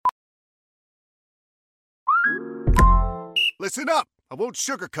Listen up. I won't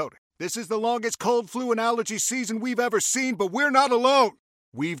sugarcoat it. This is the longest cold, flu, and allergy season we've ever seen, but we're not alone.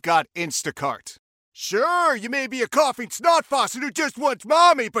 We've got Instacart. Sure, you may be a coughing snot faucet who just wants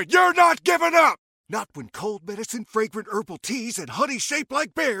mommy, but you're not giving up. Not when cold medicine, fragrant herbal teas, and honey shaped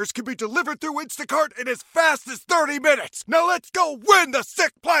like bears can be delivered through Instacart in as fast as 30 minutes. Now let's go win the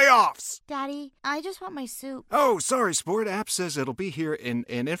sick playoffs. Daddy, I just want my soup. Oh, sorry, Sport. App says it'll be here in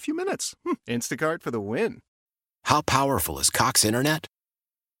a few minutes. Instacart for the win. How powerful is Cox Internet?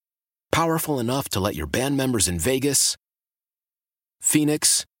 Powerful enough to let your band members in Vegas,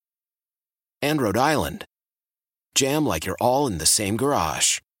 Phoenix, and Rhode Island jam like you're all in the same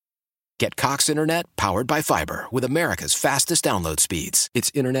garage. Get Cox Internet powered by fiber with America's fastest download speeds.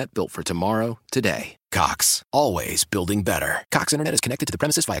 It's internet built for tomorrow, today. Cox, always building better. Cox Internet is connected to the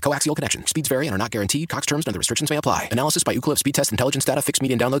premises via coaxial connection. Speeds vary and are not guaranteed. Cox terms and other restrictions may apply. Analysis by Ookla Speed Test Intelligence Data. Fixed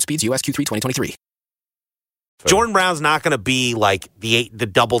median download speeds. US Q3 2023. Jordan Brown's not going to be like the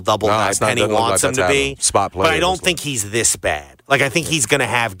double-double guy Penny wants him to be. Spot player, but I don't think he's this bad. Like, I think he's going to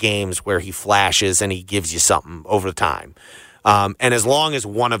have games where he flashes and he gives you something over time. And as long as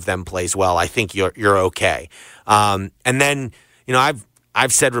one of them plays well, I think you're okay. And then,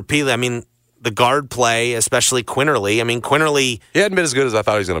 I've said repeatedly, I mean, the guard play, especially Quinterly. I mean, Quinterly... He hadn't been as good as I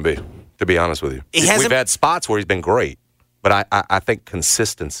thought he was going to be, to be honest with you. We've had spots where he's been great, but I think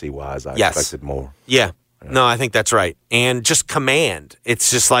consistency-wise, I expected more. Yeah. No, I think that's right. And just command.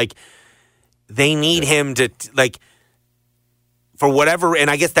 It's just like they need him to, like, for whatever, and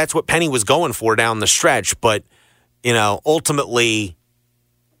I guess that's what Penny was going for down the stretch, but, ultimately,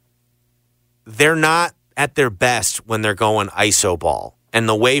 they're not at their best when they're going iso ball. And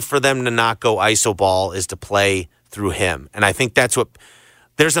the way for them to not go iso ball is to play through him. And I think that's what,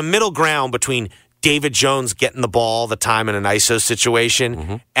 there's a middle ground between David Jones getting the ball all the time in an ISO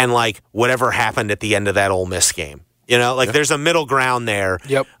situation and, like, whatever happened at the end of that Ole Miss game. There's a middle ground there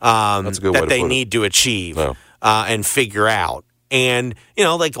That's a good way that to they put need to achieve and figure out. And,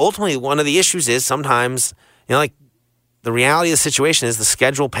 ultimately one of the issues is sometimes, the reality of the situation is the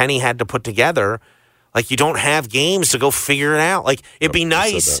schedule Penny had to put together, like, you don't have games to go figure it out. Like, it'd be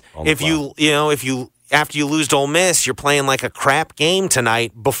nice if you after you lose to Ole Miss, you're playing like a crap game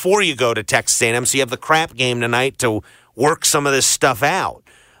tonight before you go to Texas A&M, so you have the crap game tonight to work some of this stuff out.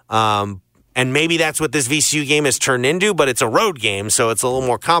 And maybe that's what this VCU game has turned into, but it's a road game, so it's a little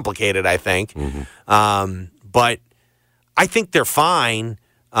more complicated, I think. But I think they're fine.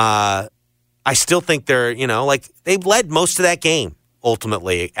 I still think they're, they've led most of that game,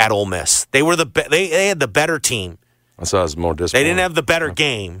 ultimately, at Ole Miss. They were they had the better team. So I was more disappointed. They didn't have the better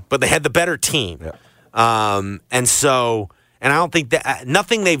game, but they had the better team. Yeah. And I don't think that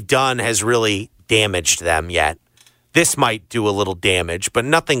nothing they've done has really damaged them yet. This might do a little damage, but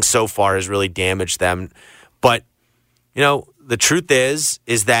nothing so far has really damaged them. But, the truth is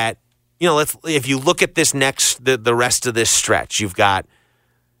that, if you look at this the rest of this stretch,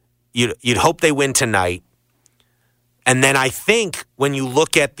 you'd hope they win tonight. And then I think when you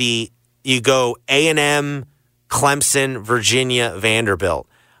look at you go A&M, Clemson, Virginia, Vanderbilt.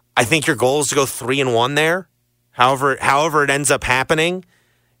 I think your goal is to go 3-1 there. However it ends up happening,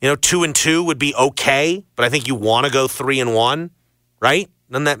 2-2 would be okay, but I think you want to go 3-1, right?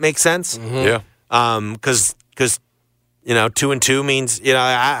 Doesn't that make sense? Yeah. Because 2-2 means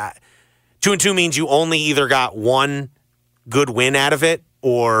 2-2 means you only either got one good win out of it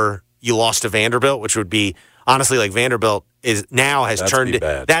or you lost to Vanderbilt, which would be honestly like Vanderbilt has turned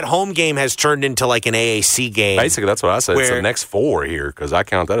that home game has turned into like an AAC game. Basically, that's what I said. It's the next 4 here because I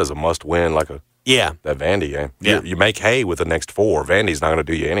count that as a must win, like that Vandy game. Yeah. You make hay with the next 4. Vandy's not going to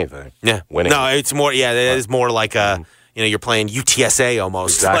do you anything. Yeah, winning. No, it's more. Yeah, it is more like a. You're playing UTSA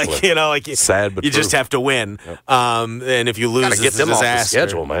almost. Exactly. Like sad, but you true. just have to win. Yep. And if you lose, gotta get them off the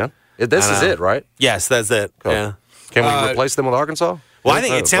schedule, man. This is it, right? Yes, that's it. Cool. Yeah. Can we replace them with Arkansas? Well, I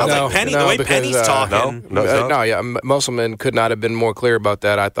think it sounds like Penny. The way Penny's talking. Musselman could not have been more clear about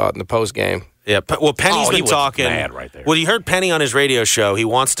that, I thought, in the post game. Yeah, well, Penny's been talking. Mad right there. Well, you heard Penny on his radio show. He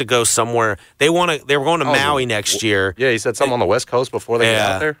wants to go somewhere. They were going to Maui next year. Yeah, he said something on the West Coast before they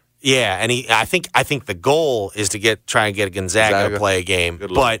got out there. Yeah, and I think the goal is to try and get Gonzaga to play a game,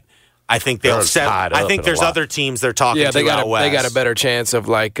 but I think they'll set. I think there's other teams they're talking to out west. They got a better chance of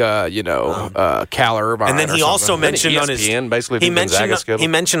Cal Irvine. And then he also mentioned on his basically he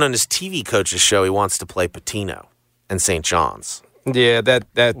mentioned on his TV coach's show he wants to play Patino and St. John's. Yeah,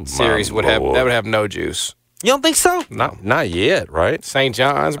 that series would have no juice. You don't think so? Not yet, right? St.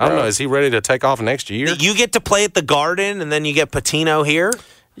 John's, bro. I don't know. Is he ready to take off next year? You get to play at the Garden, and then you get Patino here?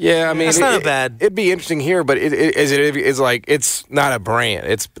 Yeah, I mean, that's not bad. It'd be interesting here, but it's like it's not a brand.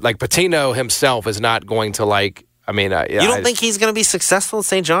 It's like Patino himself is not going to I mean, you don't think he's going to be successful at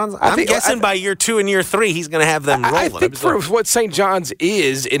St. John's? I'm guessing by year 2 and year 3, he's going to have them rolling. I think for what St. John's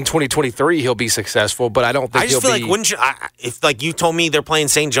is in 2023, he'll be successful, but I don't think he'll be. I just feel like, wouldn't you, if like you told me they're playing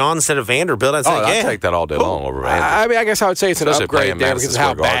St. John's instead of Vanderbilt, I'd say, I'd take that all day long over Vanderbilt. I mean, I guess I would say it's an upgrade there because of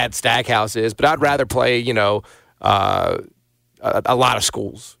how bad Stackhouse is, but I'd rather play, a lot of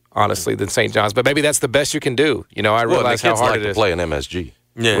schools, honestly, than St. John's. But maybe that's the best you can do. I realize how hard it is to play an MSG.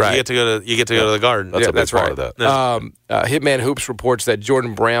 Yeah, right. You get to go to the Garden. That's a big part of that. Hitman Hoops reports that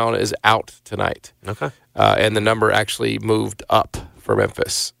Jordan Brown is out tonight. Okay, and the number actually moved up for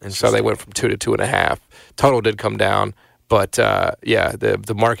Memphis, so they went from 2 to 2.5. Total did come down, but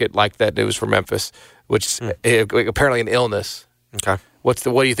the market liked that news for Memphis, which is apparently an illness. Okay, what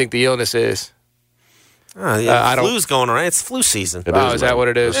do you think the illness is? Flu's going around. It's flu season. Is that what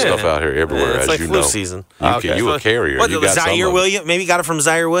it is? There's stuff out here everywhere, it's as like you flu know. Season. You a carrier. You got Zaire Williams? Maybe got it from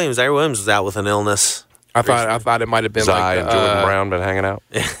Zaire Williams. Zaire Williams was out with an illness. I thought it might have been Zai and Jordan Brown been hanging out.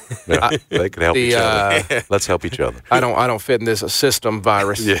 They could help each other. Let's help each other. I don't fit in this system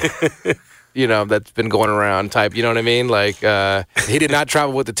virus. That's been going around type. You know what I mean? Like he did not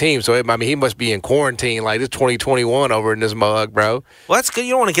travel with the team, so he must be in quarantine. Like it's 2021 over in this mug, bro. Well, that's good.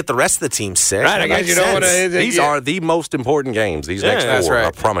 You don't want to get the rest of the team sick, right? I guess you don't want to. These are the most important games. These next 4. That's right.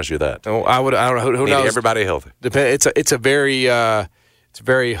 I promise you that. I don't know who knows. Everybody healthy. It's a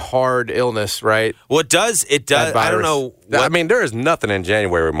very hard illness, right? Well, it does. I don't know. I mean, there is nothing in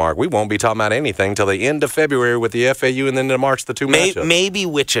January, Mark. We won't be talking about anything till the end of February with the FAU and then to March the 2 matchups. Maybe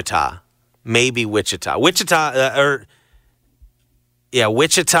Wichita. Wichita,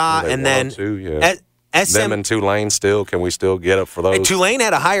 and then them and Tulane still. Can we still get up for those? Hey, Tulane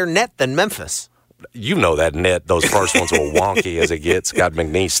had a higher net than Memphis. You know that net. Those first ones were wonky as it gets. Got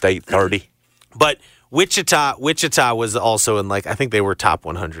McNeese State 30. But Wichita was also in I think they were top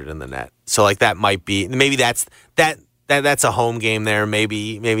 100 in the net. So that might be that's a home game there. Maybe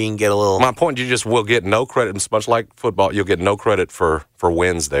you can get a little. My point, you just will get no credit. It's much like football. You'll get no credit for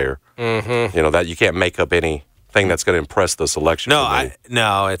wins there. Mm-hmm. That you can't make up anything that's going to impress the selection. No. I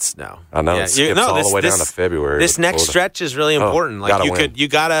know it skips all the way down to February. This next stretch is really important. You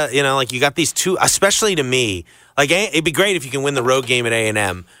got these two, especially to me. It'd be great if you can win the road game at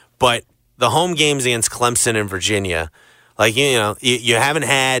A&M, but the home games against Clemson and Virginia, you haven't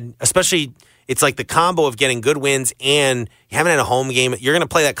had, especially. It's like the combo of getting good wins and you haven't had a home game. You're going to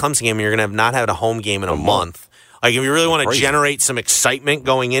play that Clemson game and you're going to have not had a home game in a month. If you really want to generate some excitement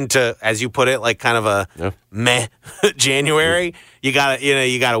going into, as you put it, kind of a meh January, you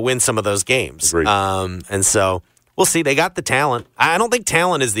gotta win some of those games. And so we'll see. They got the talent. I don't think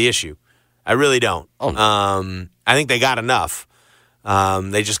talent is the issue. I really don't. I think they got enough.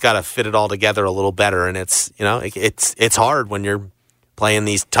 They just got to fit it all together a little better. And it's hard when you're playing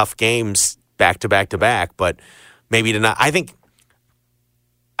these tough games back to back to back, but maybe tonight. I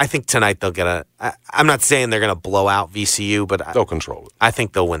think tonight they'll get I'm not saying they're going to blow out VCU, but they'll control it. I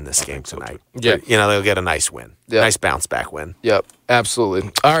think they'll win this game tonight. Yeah, they'll get a nice win, nice bounce back win. Yep, absolutely.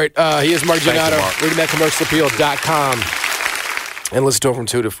 All right, he is Mark Giannotto. Read him at commercialappeal.com and listen to him from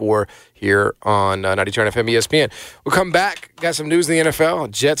 2 to 4 here on 90 Turn FM ESPN. We'll come back. Got some news in the NFL.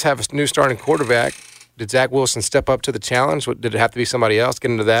 Jets have a new starting quarterback. Did Zach Wilson step up to the challenge? Did it have to be somebody else?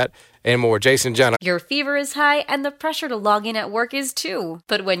 Get into that and more. Jason John. Your fever is high and the pressure to log in at work is too.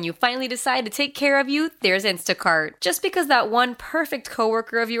 But when you finally decide to take care of you, there's Instacart. Just because that one perfect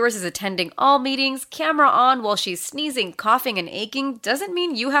coworker of yours is attending all meetings, camera on while she's sneezing, coughing, and aching, doesn't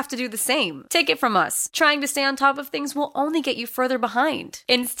mean you have to do the same. Take it from us. Trying to stay on top of things will only get you further behind.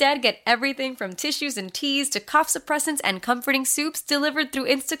 Instead, get everything from tissues and teas to cough suppressants and comforting soups delivered through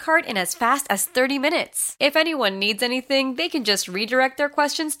Instacart in as fast as 30 minutes. If anyone needs anything, they can just redirect their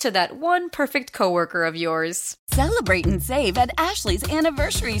questions to that one perfect coworker of yours. Celebrate and save at Ashley's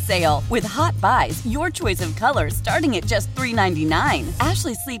Anniversary Sale. With Hot Buys, your choice of colors starting at just $3.99.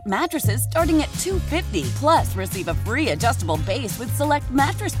 Ashley Sleep mattresses starting at $2.50. Plus, receive a free adjustable base with select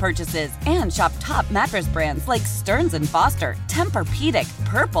mattress purchases. And shop top mattress brands like Stearns & Foster, Tempur-Pedic,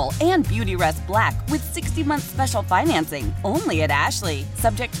 Purple, and Beautyrest Black with 60-month special financing. Only at Ashley.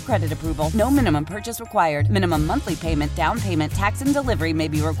 Subject to credit approval. No minimum purchase required. Minimum monthly payment, down payment, tax, and delivery may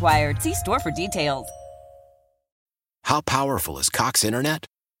be required. See store for details. How powerful is Cox Internet?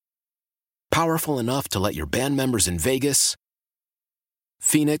 Powerful enough to let your band members in Vegas,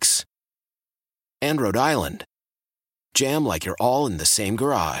 Phoenix, and Rhode Island jam like you're all in the same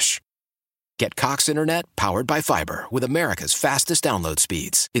garage. Get Cox Internet powered by fiber with America's fastest download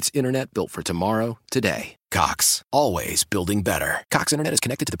speeds. It's internet built for tomorrow, today. Cox, always building better. Cox Internet is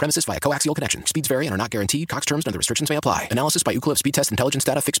connected to the premises via coaxial connection. Speeds vary and are not guaranteed. Cox terms and other restrictions may apply. Analysis by Ookla Speed Test Intelligence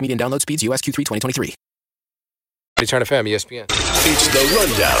Data. Fixed median download speeds. US Q3 2023. Turn FM, ESPN. It's The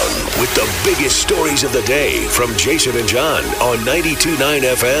Rundown with the biggest stories of the day from Jason and John on 92.9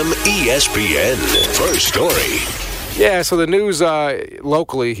 FM ESPN. First story. Yeah, so the news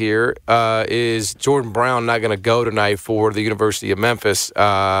locally here is Jordan Brown not going to go tonight for the University of Memphis.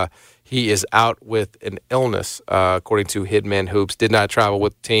 He is out with an illness, according to Hitman Hoops. Did not travel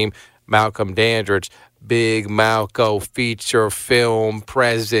with the team. Malcolm Dandridge. Big Malco feature film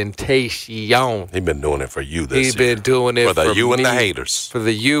presentation. He's been doing it for you this year. He's been doing it for you and me, the haters. For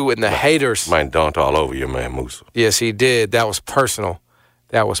the you and the haters. Mine dunked all over you, man, Musa. Yes, he did. That was personal.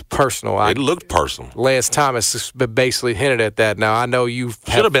 It looked personal. Lance Thomas basically hinted at that. Now, I know you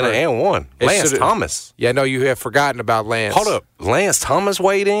should have been an and one. Lance Thomas. Yeah, I know you have forgotten about Lance. Hold up. Lance Thomas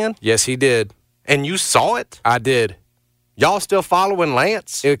weighed in? Yes, he did. And you saw it? I did. Y'all still following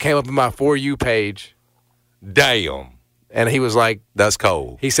Lance? It came up in my For You page. Damn. And he was like, that's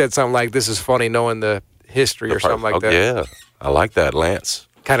cold. He said something like, this is funny knowing the history or something like that. Yeah, I like that, Lance.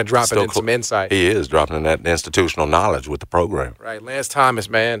 Kind of dropping in some insight. He is dropping in that institutional knowledge with the program. Right. Lance Thomas,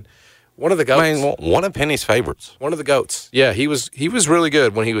 man. One of the goats. Man, one of Penny's favorites. One of the goats. Yeah, he was really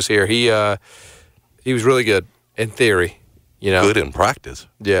good when he was here. He was really good in theory. Good in practice.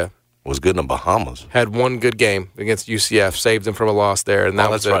 Yeah. Was good in the Bahamas. Had one good game against UCF, saved them from a loss there, and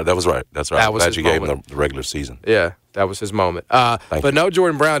that's right. That was right. That's right. That was glad you gave moment. him the regular season. Yeah, that was his moment. But no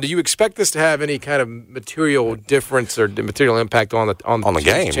Jordan Brown. Do you expect this to have any kind of material difference or material impact on the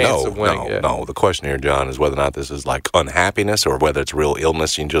game? Chance of winning? No. The question here, John, is whether or not this is like unhappiness or whether it's real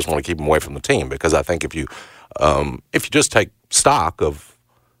illness. You just want to keep him away from the team because I think if you just take stock of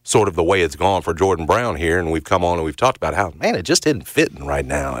sort of the way it's gone for Jordan Brown here, and we've come on and we've talked about how, man, it just isn't fitting right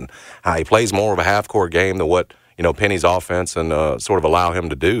now, and how he plays more of a half-court game than what, Penny's offense and sort of allow him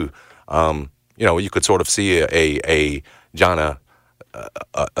to do. You could sort of see a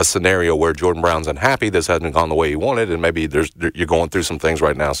scenario where Jordan Brown's unhappy, this hasn't gone the way he wanted, and maybe you're going through some things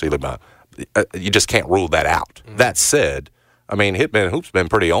right now, you just can't rule that out. Mm-hmm. That said, I mean, Hitman Hoop's been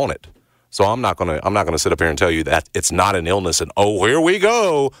pretty on it. So I'm not gonna sit up here and tell you that it's not an illness and here we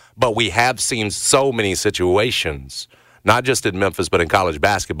go. But we have seen so many situations, not just in Memphis but in college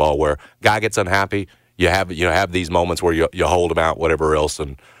basketball, where guy gets unhappy. You have these moments where you hold him out, whatever else,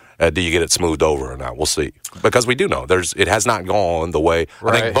 and do you get it smoothed over or not? We'll see, because we do know it has not gone the way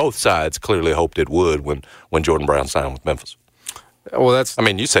I think both sides clearly hoped it would when Jordan Brown signed with Memphis. Well,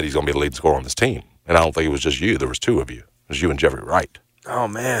 you said he's gonna be the lead scorer on this team, and I don't think it was just you. There was two of you. It was you and Jeffrey Wright. Oh,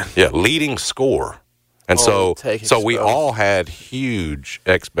 man. Yeah, leading scorer. And so we all had huge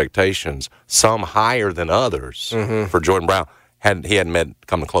expectations, some higher than others, for Jordan Brown. He hadn't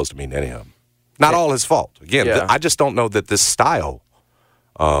come close to meeting any of them. Not all his fault. Again, I just don't know that this style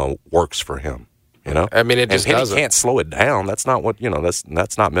works for him. I mean, it just doesn't. He can't slow it down. That's not what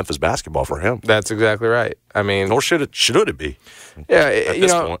that's not Memphis basketball for him. That's exactly right. I mean, nor should it be.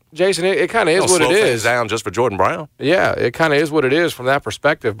 Yeah, Jason, it kind of is what it is. Slow things down just for Jordan Brown. Yeah, it kind of is what it is from that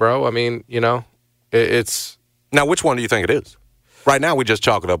perspective, bro. I mean, it's now. Which one do you think it is? Right now, we just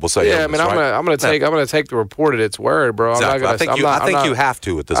chalk it up. We'll say, yeah. I mean, I'm gonna take the report at its word, bro. Exactly. I think you have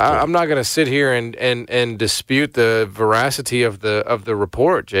to at this point. I'm not gonna sit here and dispute the veracity of the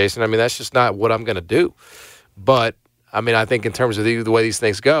report, Jason. I mean, that's just not what I'm gonna do. But I mean, I think in terms of the way these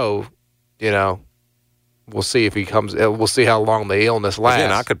things go, we'll see if he comes. We'll see how long the illness lasts.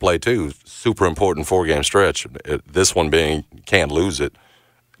 Again, I could play too. Super important 4-game stretch. This one being can't lose it.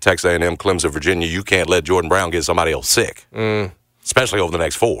 Texas A&M, Clemson, Virginia. You can't let Jordan Brown get somebody else sick. Especially over the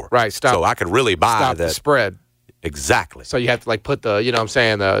next 4. Right. So I could really buy that. The spread. Exactly. So you have to put the, what I'm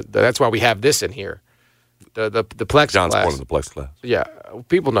saying, that's why we have this in here. The plexiglass. John's pointing the plexiglass. Yeah.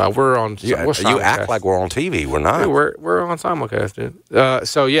 People know we're on. You act like we're on TV. We're not. Yeah, we're on simulcast, dude.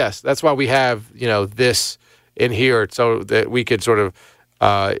 So yes, that's why we have, this in here so that we could sort of,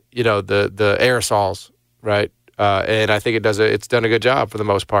 the aerosols, right? And I think it's done a good job for the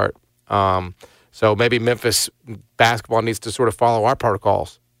most part. So maybe Memphis basketball needs to sort of follow our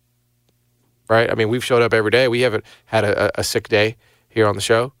protocols, right? I mean, we've showed up every day. We haven't had a sick day here on the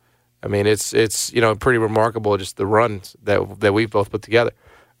show. I mean, it's pretty remarkable just the runs that we've both put together.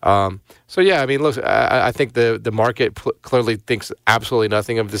 So yeah, I mean, look, I think the market clearly thinks absolutely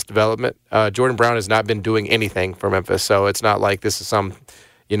nothing of this development. Jordan Brown has not been doing anything for Memphis, so it's not like this is some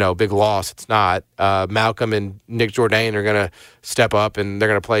big loss. It's not. Malcolm and Nick Jourdain are going to step up and they're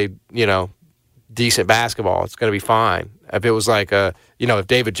going to play decent basketball. It's going to be fine. If it was like if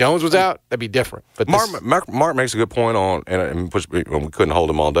David Jones was out, that'd be different. But Mark makes a good point on, and we couldn't hold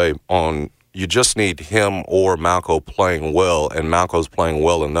him all day on you just need him or Malco playing well, and Malco's playing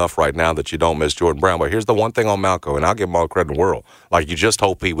well enough right now that you don't miss Jordan Brown. But here's the one thing on Malco, and I'll give him all the credit in the world. Like, you just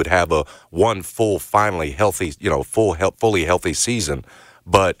hope he would have one full, finally healthy, fully healthy season.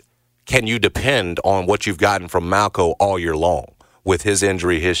 But can you depend on what you've gotten from Malco all year long with his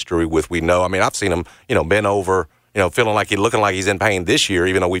injury history? I've seen him, bent over, feeling like looking like he's in pain this year,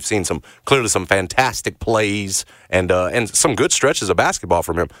 even though we've seen clearly some fantastic plays and some good stretches of basketball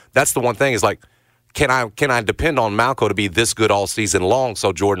from him. That's the one thing is, like, can I depend on Malco to be this good all season long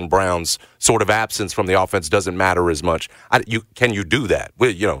so Jordan Brown's sort of absence from the offense doesn't matter as much? Can you do that?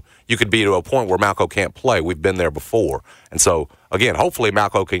 You could be to a point where Malco can't play. We've been there before. And so, again, hopefully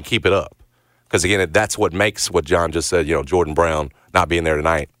Malco can keep it up. Because, again, that's what makes what John just said, Jordan Brown not being there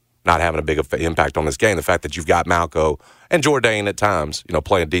tonight, not having a big impact on this game. The fact that you've got Malco and Jourdain at times,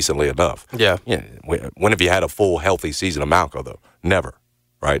 playing decently enough. Yeah. When have you had a full, healthy season of Malco, though? Never.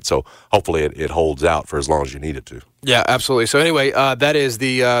 Right? So hopefully it holds out for as long as you need it to. Yeah, absolutely. So anyway, that is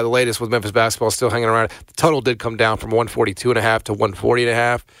the latest with Memphis basketball still hanging around. The total did come down from 142.5 to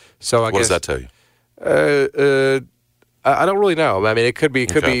 140.5. So I guess. What does that tell you? I don't really know. I mean, it could be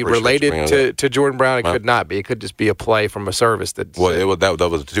related to Jordan Brown. It could not be. It could just be a play from a service that. Well, that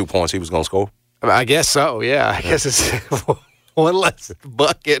was the 2 points he was going to score. I guess so. Yeah, I guess it's one less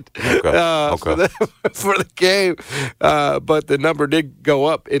bucket for the game. But the number did go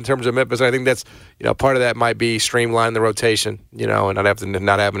up in terms of Memphis. I think that's part of that might be streamlining the rotation. And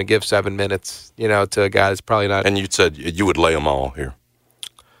not having to give 7 minutes. To a guy that's probably not. And you said you would lay them all here.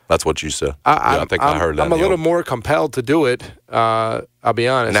 That's what you said. I think I heard that. I'm a little more compelled to do it. I'll be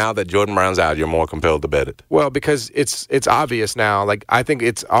honest. Now that Jordan Brown's out, you're more compelled to bet it. Well, because it's obvious now. Like, I think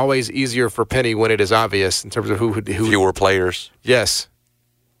it's always easier for Penny when it is obvious in terms of who fewer players. Yes.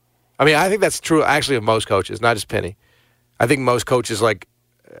 I mean, I think that's true actually of most coaches, not just Penny. I think most coaches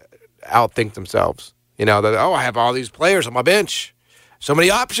outthink themselves. That I have all these players on my bench, so many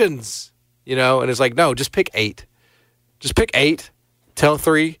options. And it's like, no, just pick 8. Just pick 8. Tell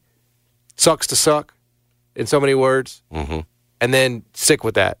 3. Sucks to suck, in so many words, and then stick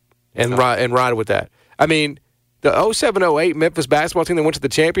with that and ride with that. I mean, the 07-08 Memphis basketball team that went to the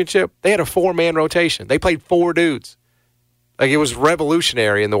championship, they had a 4-man rotation. They played 4 dudes. Like, it was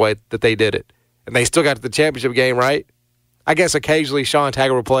revolutionary in the way that they did it, and they still got to the championship game, right? I guess occasionally Sean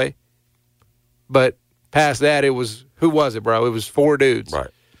Taggart would play, but past that, who was it, bro? It was 4 dudes.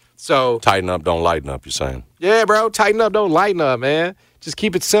 Right. So tighten up, don't lighten up, you're saying. Yeah, bro, tighten up, don't lighten up, man. Just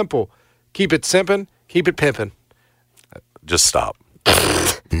keep it simple. Keep it simping, keep it pimping. Just stop.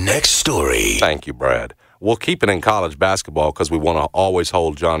 Next story. Thank you, Brad. We'll keep it in college basketball because we want to always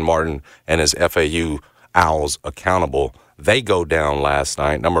hold John Martin and his FAU Owls accountable. They go down last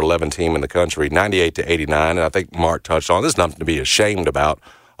night, number 11 team in the country, 98-89. And I think Mark touched on this. Nothing to be ashamed about,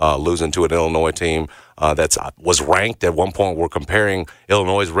 losing to an Illinois team that was ranked. At one point, we're comparing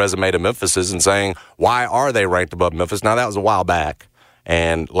Illinois' resume to Memphis's and saying, why are they ranked above Memphis? Now, that was a while back.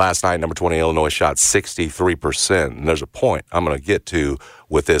 And last night, number 20, Illinois shot 63%. And there's a point I'm going to get to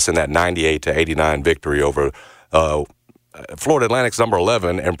with this in that 98-89 victory over Florida Atlantic's number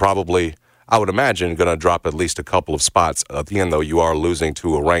 11, and probably, I would imagine, going to drop at least a couple of spots. Again, though, you are losing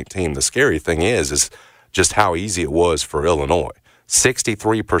to a ranked team. The scary thing is just how easy it was for Illinois.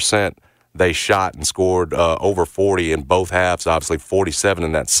 63% they shot and scored over 40 in both halves, obviously 47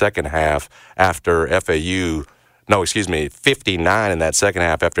 in that second half after 59 in that second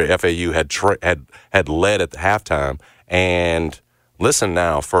half after FAU had led at the halftime. And listen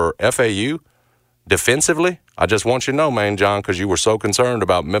now, for FAU, defensively, I just want you to know, man, John, because you were so concerned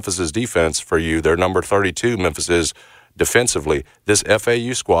about Memphis's defense for you. They're number 32, Memphis is defensively. This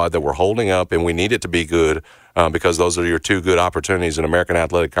FAU squad that we're holding up, and we need it to be good because those are your 2 good opportunities in American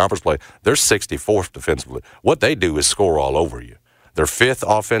Athletic Conference play. They're 64th defensively. What they do is score all over you. They're 5th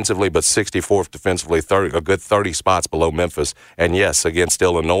offensively, but 64th defensively, a good 30 spots below Memphis. And, yes, against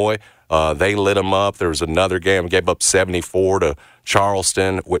Illinois, they lit them up. There was another game, gave up 74 to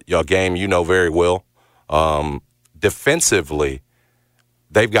Charleston, a game you know very well. Defensively,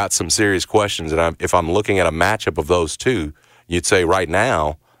 they've got some serious questions. And if I'm looking at a matchup of those two, you'd say right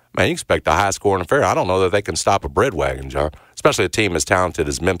now, man, you expect a high-scoring affair. I don't know that they can stop a bread wagon, John, especially a team as talented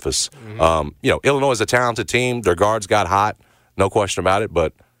as Memphis. Illinois is a talented team. Their guards got hot. No question about it,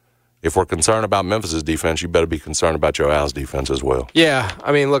 but if we're concerned about Memphis's defense, you better be concerned about your Owls' defense as well. Yeah,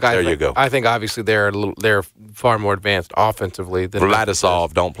 I mean, look, you go. I think obviously they're far more advanced offensively than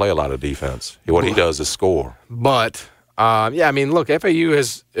Vladisov don't play a lot of defense. What he does is score. But yeah, I mean, look, FAU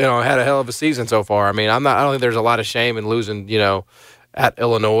has had a hell of a season so far. I mean, I don't think there's a lot of shame in losing, at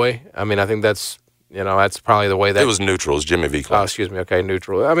Illinois. I mean, I think that's That's probably the way that it was neutral. It was Jimmy V. Oh, Clark. excuse me. Okay,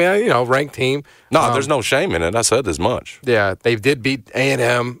 neutral. I mean, ranked team. No, there's no shame in it. I said as much. Yeah, they did beat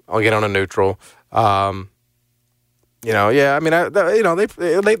A&M. I'll get on a neutral. Yeah. I mean,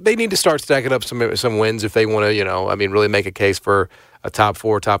 they need to start stacking up some wins if they want to. Really make a case for a top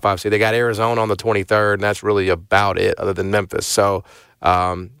 4, top 5 seed. They got Arizona on the 23rd, and that's really about it, other than Memphis. So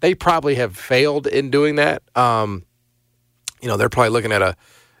they probably have failed in doing that. They're probably looking at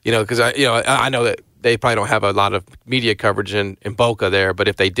because I know that they probably don't have a lot of media coverage in Boca there, but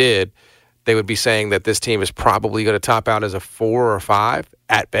if they did, they would be saying that this team is probably going to top out as a 4 or 5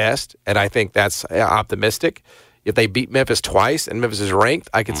 at best, and I think that's optimistic. If they beat Memphis twice and Memphis is ranked,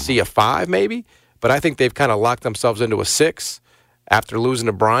 I could see a 5 maybe, but I think they've kind of locked themselves into a 6 after losing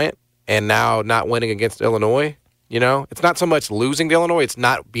to Bryant and now not winning against Illinois. It's not so much losing to Illinois, it's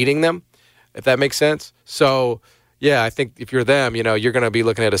not beating them, if that makes sense. So, yeah, I think if you're them, you're going to be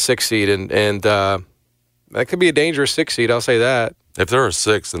looking at a 6 seed, and that could be a dangerous 6 seed, I'll say that. If they're a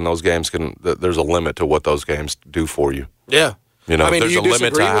 6, then those games there's a limit to what those games do for you. Yeah. There's a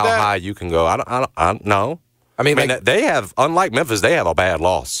limit to how high you can go. I don't know. They have, unlike Memphis, they have a bad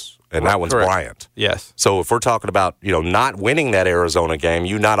loss, and that one's correct. Bryant. Yes. So if we're talking about not winning that Arizona game,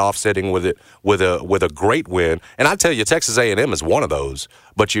 you not offsetting with it with a great win, and I tell you, Texas A&M is one of those,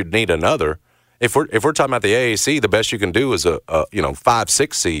 but you'd need another. If we're talking about the AAC, the best you can do is a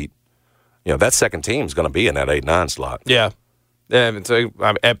 5-6 seed. That second team is going to be in that 8-9 slot. Yeah.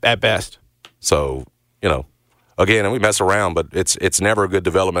 At best. So again, and we mess around, but it's never a good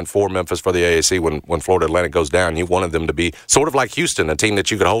development for Memphis for the AAC when Florida Atlantic goes down. You wanted them to be sort of like Houston, a team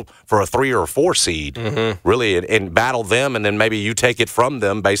that you could hold for a 3 or a 4 seed, really, and battle them, and then maybe you take it from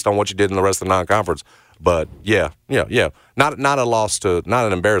them based on what you did in the rest of the non-conference. But yeah, not a loss not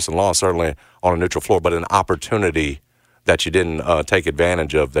an embarrassing loss certainly on a neutral floor, but an opportunity that you didn't take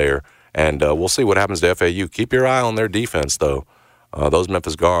advantage of there. And we'll see what happens to FAU. Keep your eye on their defense, though. Those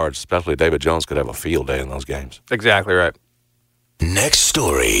Memphis guards, especially David Jones, could have a field day in those games. Exactly right. Next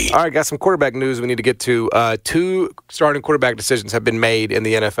story. All right, got some quarterback news we need to get to. 2 starting quarterback decisions have been made in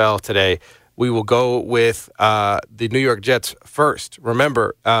the NFL today. We will go with the New York Jets first.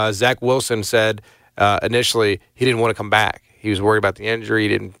 Remember, Zach Wilson said initially he didn't want to come back. He was worried about the injury. He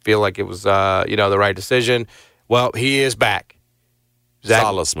didn't feel like it was the right decision. Well, he is back.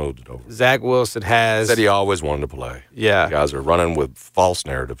 Salah smoothed it over. Zach Wilson said he always wanted to play. Yeah. You guys are running with false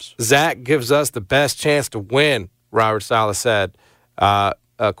narratives. Zach gives us the best chance to win, Robert Saleh said.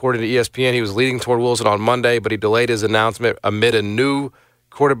 According to ESPN, he was leading toward Wilson on Monday, but he delayed his announcement amid a new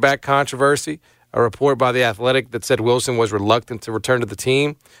quarterback controversy. A report by The Athletic that said Wilson was reluctant to return to the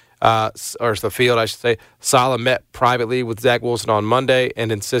team, or the field, I should say. Saleh met privately with Zach Wilson on Monday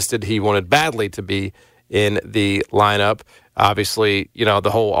and insisted he wanted badly to be in the lineup. Obviously,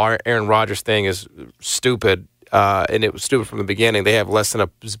 the whole Aaron Rodgers thing is stupid, and it was stupid from the beginning. They have less than a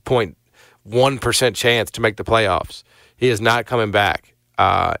 0.1% chance to make the playoffs. He is not coming back,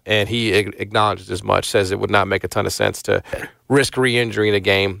 and he acknowledges as much, says it would not make a ton of sense to risk re-injury in a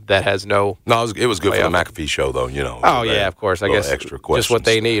game that has no... No, it was good for the McAfee show, though, Oh, yeah, of course. I guess extra questions. Just what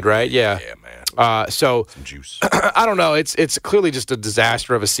they need, right? Yeah. Yeah, man. Some juice. I don't know. It's clearly just a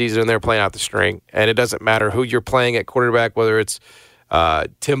disaster of a season, and they're playing out the string. And it doesn't matter who you're playing at quarterback, whether it's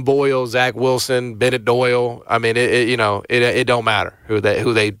Tim Boyle, Zach Wilson, Bennett Doyle. I mean, it don't matter who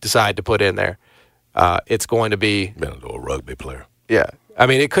they decide to put in there. It's going to be Bennett Doyle, rugby player. Yeah, I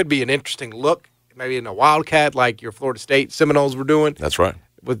mean, it could be an interesting look, maybe in a Wildcat like your Florida State Seminoles were doing. That's right.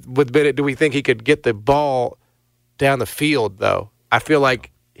 With Bennett, do we think he could get the ball down the field though? I feel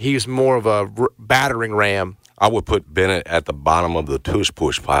like he's more of a battering ram. I would put Bennett at the bottom of the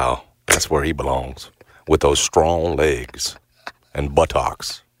tush-push pile. That's where he belongs, with those strong legs and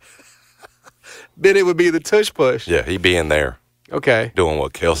buttocks. Bennett would be the tush-push. Yeah, he'd be in there. Okay. Doing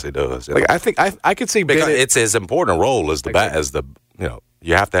what Kelsey does. I think I could see Bennett. It's as important a role as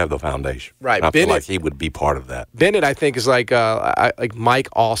you have to have the foundation. Right. I feel like he would be part of that. Bennett, I think, is like Mike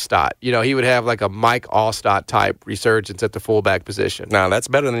Allstott. He would have like a Mike Allstott type resurgence at the fullback position. Now, that's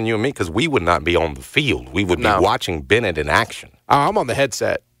better than you and me because we would not be on the field. We would be watching Bennett in action. I'm on the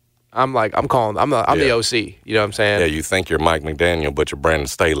headset. I'm the OC. You know what I'm saying? Yeah, you think you're Mike McDaniel, but you're Brandon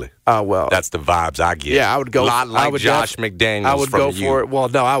Staley. Oh, well. That's the vibes I get. Yeah, I would go. A lot like Josh McDaniels. I would from go you. for it. Well,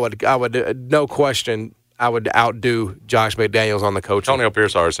 no, I would. No question. I would outdo Josh McDaniels on the coaching. Antonio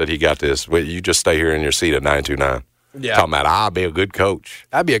Pierce already said he got this. You just stay here in your seat at 929. Yeah. Talking about, I'll be a good coach.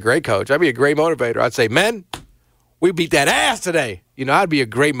 I'd be a great coach. I'd be a great motivator. I'd say, men, we beat that ass today. I'd be a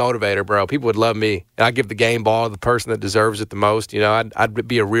great motivator, bro. People would love me. And I'd give the game ball to the person that deserves it the most. I'd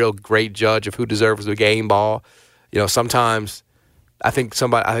be a real great judge of who deserves the game ball. Sometimes I think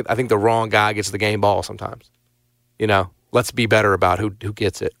the wrong guy gets the game ball sometimes. Let's be better about who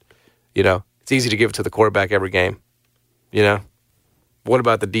gets it. It's easy to give it to the quarterback every game. What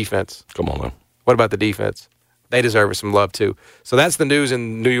about the defense? Come on, man. What about the defense? They deserve some love, too. So that's the news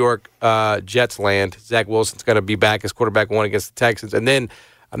in New York Jets land. Zach Wilson's going to be back as quarterback one against the Texans. And then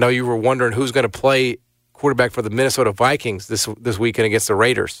I know you were wondering who's going to play quarterback for the Minnesota Vikings this weekend against the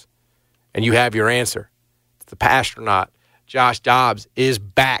Raiders. And you have your answer. It's the Pastronaut. Josh Dobbs is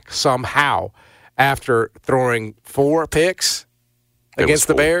back somehow after throwing 4 picks against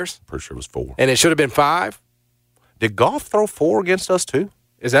the Bears. Pretty sure it was 4. And it should have been 5. Did Goff throw 4 against us, too?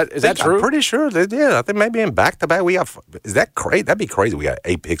 Is that true? I'm pretty sure that, yeah. I think maybe in back-to-back we got – is that crazy? That'd be crazy. We got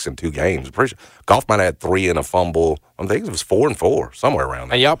 8 picks in 2 games. I'm pretty sure Goff might have had 3 and a fumble. I think it was 4 and 4, somewhere around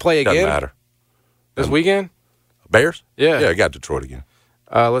there. And y'all play again? Doesn't matter. This weekend? Bears? Yeah. Yeah, I got Detroit again.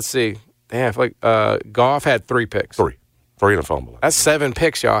 Let's see. Damn, I feel like Goff had 3 picks. 3 and a fumble. That's 7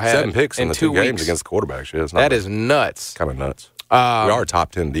 picks y'all had. 7 picks in the 2 games weeks. against the quarterbacks. Yeah, that is nuts. Kind of nuts. We are a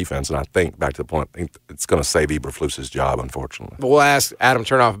top 10 defense, and I think, back to the point, I think it's going to save Eberflus's job, unfortunately. We'll ask Adam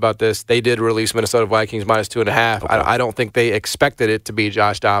Chernoff about this. They did release Minnesota Vikings minus 2.5. Okay. I don't think they expected it to be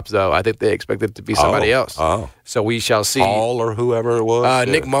Josh Dobbs, though. I think they expected it to be somebody else. Oh. So we shall see. Hall or whoever it was?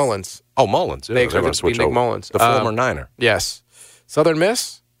 Nick Mullins. Oh, Mullins. Yeah, they expected it to be Nick Mullins. The former Niner. Yes. Southern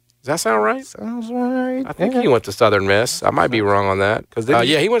Miss? Does that sound right? Sounds right. I think he went to Southern Miss. I might be wrong on that.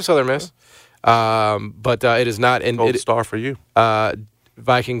 He went to Southern Miss. But it is not. Gold star for you.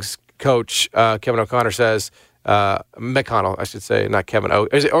 Vikings coach Kevin O'Connor says McConnell, I should say, not Kevin O.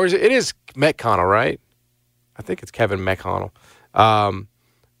 It is McConnell, right? I think it's Kevin McConnell.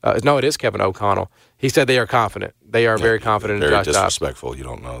 No, it is Kevin O'Connell. He said they are confident. They are very confident in Josh Dobbs. Very disrespectful. You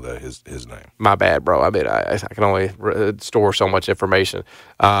don't know that his name. My bad, bro. I mean, I can only store so much information.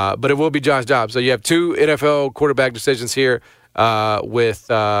 But it will be Josh Dobbs. So you have 2 NFL quarterback decisions here with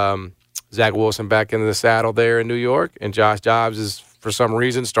Zach Wilson back in the saddle there in New York, and Josh Dobbs is, for some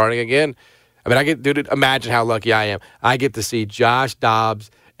reason, starting again. I mean, imagine how lucky I am. I get to see Josh Dobbs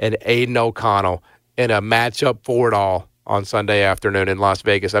and Aiden O'Connell in a matchup for it all on Sunday afternoon in Las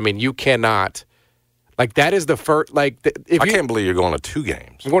Vegas. I mean, you cannot. Like, that is the first. I can't believe you're going to 2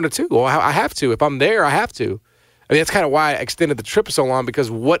 games. I'm going to 2. Well, I have to. If I'm there, I have to. I mean, that's kind of why I extended the trip so long,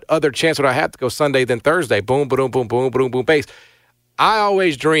 because what other chance would I have to go Sunday than Thursday? Boom, boom, boom, boom, boom, boom, base. I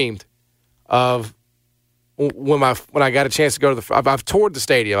always dreamed of when I got a chance to go to I've toured the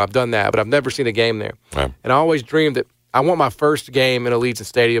stadium. I've done that, but I've never seen a game there. Right. And I always dreamed that I want my first game in Allegiant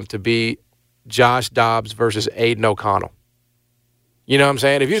Stadium to be Josh Dobbs versus Aiden O'Connell. You know what I'm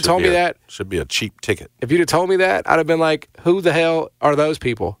saying? If you'd told me that. Should be a cheap ticket. If you'd have told me that, I'd have been like, who the hell are those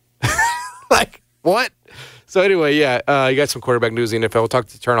people? Like, what? So anyway, yeah, you got some quarterback news in the NFL. We'll talk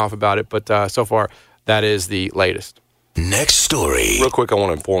to Chernoff about it, but so far, that is the latest. Next story. Real quick, I want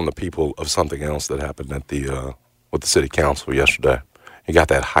to inform the people of something else that happened at with the city council yesterday. You got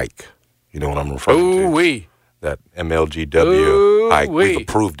that hike. You know what I'm referring to? Ooh-wee. That MLGW hike. We've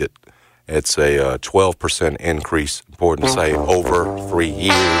approved it. It's a 12% increase, important to say, over 3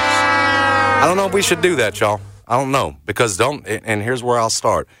 years. I don't know if we should do that, y'all. I don't know. And here's where I'll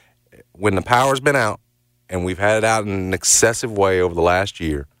start. When the power's been out, and we've had it out in an excessive way over the last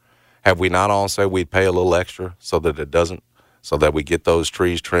year, have we not all said we'd pay a little extra so that we get those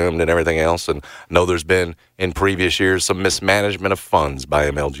trees trimmed and everything else? And I know there's been, in previous years, some mismanagement of funds by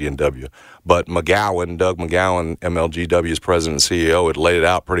MLG&W. But Doug McGowan, MLGW's president and CEO, had laid it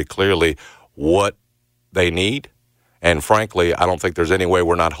out pretty clearly what they need. And frankly, I don't think there's any way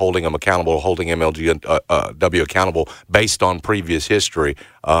we're not holding them accountable, holding MLGW accountable based on previous history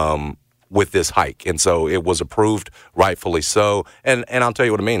with this hike. And so it was approved, rightfully so. And I'll tell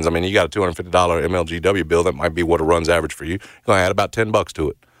you what it means. I mean, you got a $250 MLGW bill. That might be what it runs average for you. You're going to add about $10 to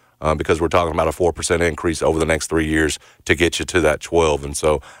it because we're talking about a 4% increase over the next 3 years to get you to that 12. And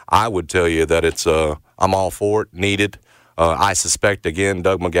so I would tell you that it's I'm all for it, needed. I suspect, again,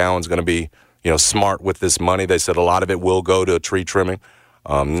 Doug McGowan's going to be smart with this money. They said a lot of it will go to tree trimming.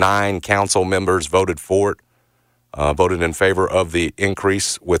 9 council members voted for it. Voted in favor of the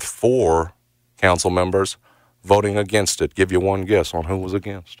increase, with 4 council members voting against it. Give you one guess on who was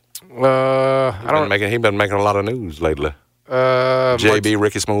against. He's been making a lot of news lately. JB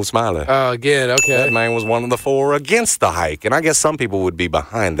Ricky Smooth Smiley. Again, okay. That man was one of the 4 against the hike, and I guess some people would be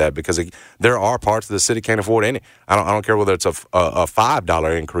behind that because there are parts of the city can't afford any. I don't care whether it's a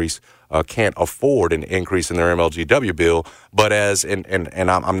 $5 increase. Can't afford an increase in their MLGW bill, but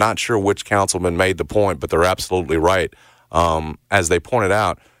I'm not sure which councilman made the point, but they're absolutely right. As they pointed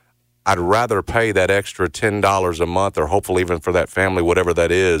out, I'd rather pay that extra $10 a month, or hopefully even for that family, whatever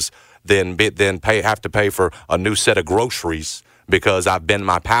that is, than have to pay for a new set of groceries because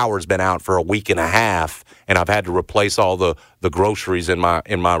my power's been out for a week and a half, and I've had to replace all the groceries in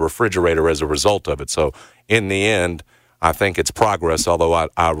my refrigerator as a result of it. So in the end, I think it's progress. Although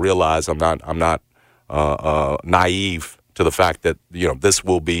I realize I'm not naive to the fact that this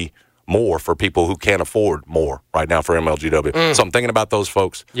will be more for people who can't afford more right now for MLGW. So I'm thinking about those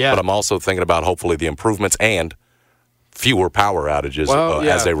folks, but I'm also thinking about hopefully the improvements and fewer power outages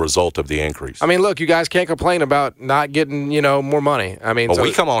as a result of the increase. I mean, look, you guys can't complain about not getting, more money. I mean,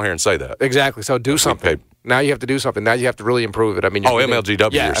 we come on here and say that. Exactly. So do something. Now you have to do something. Now you have to really improve it. I mean,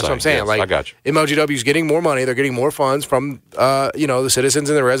 MLGW. Yeah, that's what I'm saying. Yes, I got you. MLGW is getting more money. They're getting more funds from, the citizens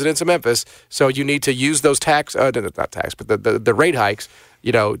and the residents of Memphis. So you need to use those the rate hikes,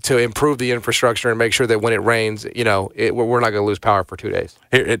 to improve the infrastructure and make sure that when it rains, we're not going to lose power for 2 days.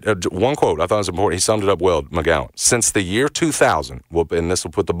 Here, one quote I thought was important. He summed it up well, McGowan. Since the year 2000, and this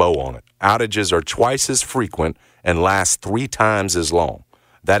will put the bow on it, outages are twice as frequent and last 3 times as long.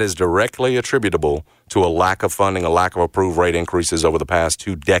 That is directly attributable to a lack of funding, a lack of approved rate increases over the past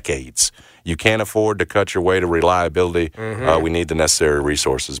 2 decades. You can't afford to cut your way to reliability. We need the necessary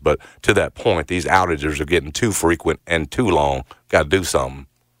resources. But to that point, these outages are getting too frequent and too long. Got to do something.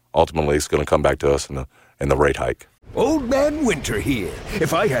 Ultimately, it's going to come back to us in the rate hike. Old Man Winter here.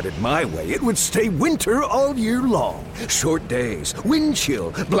 If I had it my way, it would stay winter all year long. Short days, wind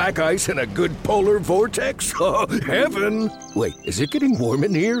chill, black ice, and a good polar vortex. Oh, heaven. Wait, is it getting warm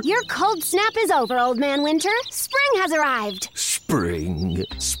in here? Your cold snap is over, Old Man Winter. Spring has arrived. Spring.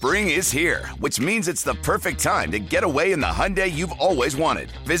 Spring is here, which means it's the perfect time to get away in the Hyundai you've always wanted.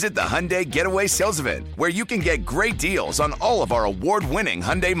 Visit the Hyundai Getaway Sales Event, where you can get great deals on all of our award-winning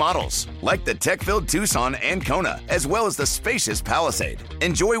Hyundai models, like the tech-filled Tucson and Kona, as well as the spacious Palisade.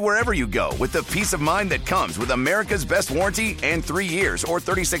 Enjoy wherever you go with the peace of mind that comes with America's best warranty and 3 years or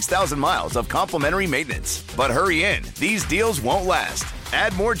 36,000 miles of complimentary maintenance. But hurry in, these deals won't last.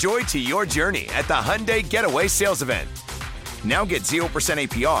 Add more joy to your journey at the Hyundai Getaway Sales Event. Now get 0%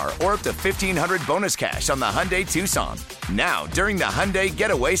 APR or up to $1,500 bonus cash on the Hyundai Tucson. Now, during the Hyundai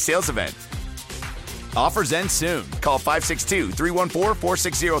Getaway Sales Event. Offers end soon. Call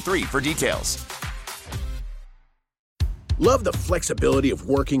 562-314-4603 for details. Love the flexibility of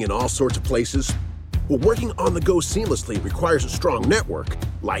working in all sorts of places? Well, working on the go seamlessly requires a strong network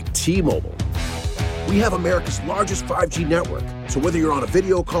like T-Mobile. We have America's largest 5G network, so whether you're on a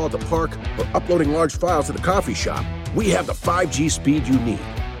video call at the park or uploading large files at a coffee shop, we have the 5G speed you need.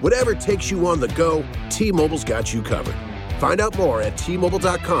 Whatever takes you on the go, T-Mobile's got you covered. Find out more at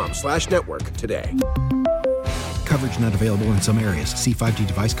T-Mobile.com/network today. Coverage not available in some areas. See 5G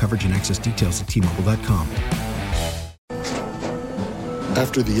device coverage and access details at T-Mobile.com.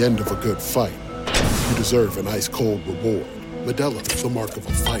 After the end of a good fight, you deserve an ice-cold reward. Modelo is the mark of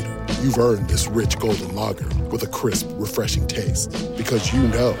a fighter. You've earned this rich golden lager with a crisp, refreshing taste. Because you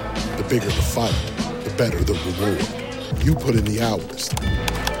know, the bigger the fight, the better the reward. You put in the hours,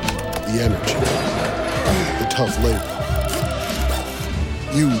 the energy, the tough labor.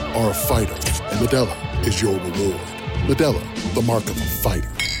 You are a fighter, and Modelo is your reward. Modelo, the mark of a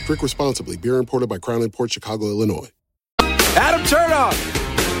fighter. Drink responsibly. Beer imported by Crown Imports, Chicago, Illinois. Adam Chernoff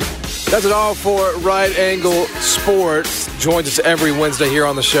does it all for Right Angle Sports. Joins us every Wednesday here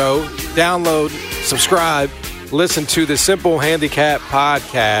on the show. Download, subscribe, listen to the Simple Handicap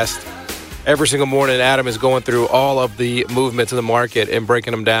podcast. Every single morning, Adam is going through all of the movements in the market and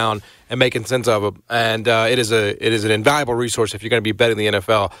breaking them down and making sense of them. And it is an invaluable resource if you're going to be betting the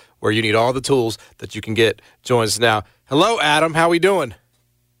NFL, where you need all the tools that you can get. Join us now. Hello, Adam. How we doing?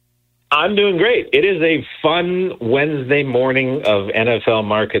 I'm doing great. It is a fun Wednesday morning of NFL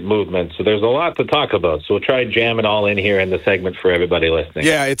market movement, so there's a lot to talk about. So we'll try to jam it all in here in the segment for everybody listening.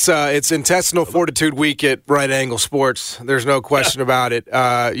 Yeah, it's intestinal fortitude week at Right Angle Sports. There's no question about it.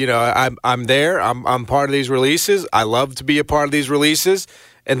 I'm there. I'm part of these releases. I love to be a part of these releases,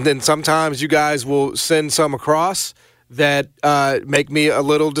 and then sometimes you guys will send some across that make me a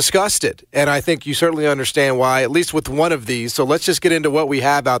little disgusted. And I think you certainly understand why, at least with one of these. So let's just get into what we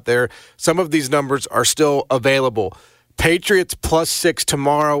have out there. Some of these numbers are still available. Patriots +6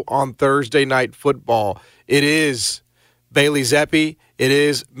 tomorrow on Thursday Night Football. It is Bailey Zappi. It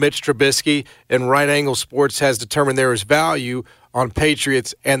is Mitch Trubisky. And Right Angle Sports has determined there is value on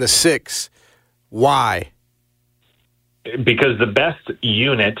Patriots and the 6. Why? Because the best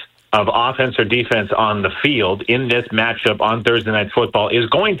unit of offense or defense on the field in this matchup on Thursday Night Football is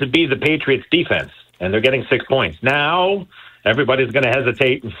going to be the Patriots defense, and they're getting 6 points. Now, everybody's going to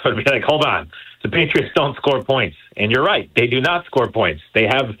hesitate and be like, hold on, the Patriots don't score points. And you're right, they do not score points. They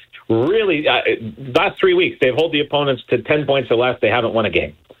have really, last 3 weeks, they've held the opponents to 10 points or less. They haven't won a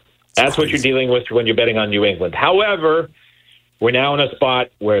game. That's what you're dealing with when you're betting on New England. However, we're now in a spot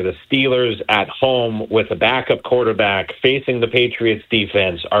where the Steelers at home with a backup quarterback facing the Patriots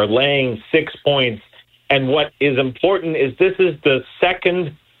defense are laying 6 points. And what is important is this is the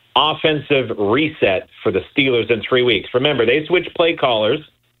second offensive reset for the Steelers in 3 weeks. Remember, they switched play callers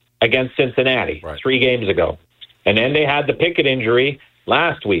against Cincinnati 3 games ago. And then they had the Pickett injury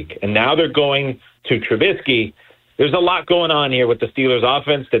last week. And now they're going to Trubisky. There's a lot going on here with the Steelers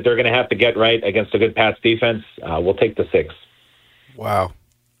offense that they're going to have to get right against a good Pats defense. We'll take the 6. Wow.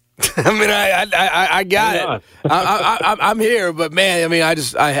 I mean, I got it. I'm here, but man, I mean,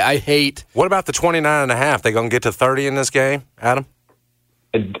 I hate. What about the 29.5? They going to get to 30 in this game, Adam?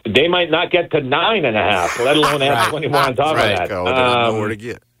 They might not get to 9.5, let alone add 21 on top of that. Nowhere to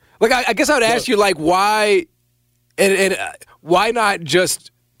get. Look, I guess I would ask you, like, why, and why not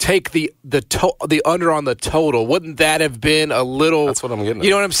just take the under on the total? Wouldn't that have been a little? That's what I'm getting at.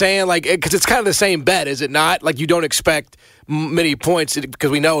 You know what I'm saying? Like, because it's kind of the same bet, is it not? Like, you don't expect many points because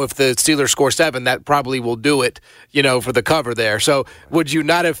we know if the Steelers score 7, that probably will do it, for the cover there. So would you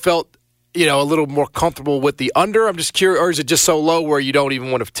not have felt, a little more comfortable with the under? I'm just curious, or is it just so low where you don't even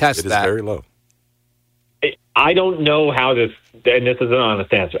want to test that? It is very low. I don't know how to, and this is an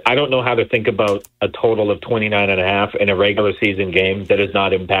honest answer, I don't know how to think about a total of 29.5 in a regular season game that is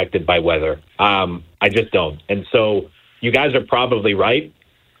not impacted by weather. I just don't. And so you guys are probably right.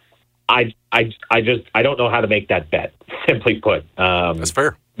 I don't know how to make that bet, simply put. That's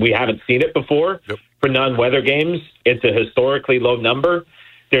fair. We haven't seen it before. Yep. For non-weather games, it's a historically low number.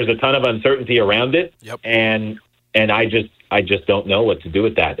 There's a ton of uncertainty around it. Yep. And I just don't know what to do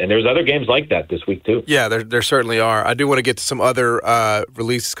with that. And there's other games like that this week, too. Yeah, there certainly are. I do want to get to some other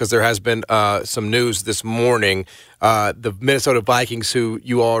releases because there has been some news this morning. The Minnesota Vikings, who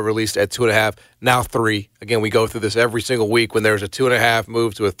you all released at 2.5, now 3. Again, we go through this every single week. When there's a 2.5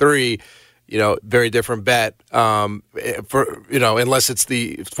 move to a 3, very different bet. Unless it's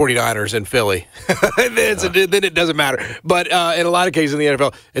the 49ers in Philly, then it doesn't matter. But in a lot of cases in the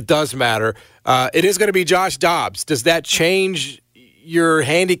NFL, it does matter. It is going to be Josh Dobbs. Does that change your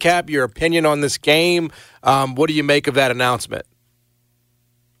handicap, your opinion on this game? What do you make of that announcement?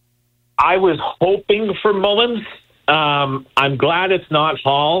 I was hoping for Mullins. I'm glad it's not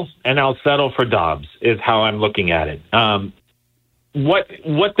Hall, and I'll settle for Dobbs, is how I'm looking at it. What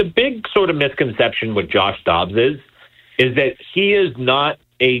the big sort of misconception with Josh Dobbs is that he is not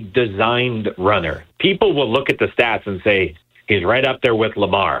a designed runner. People will look at the stats and say he's right up there with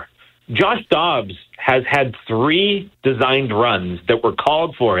Lamar. Josh Dobbs has had 3 designed runs that were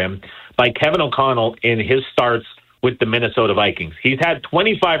called for him by Kevin O'Connell in his starts with the Minnesota Vikings. He's had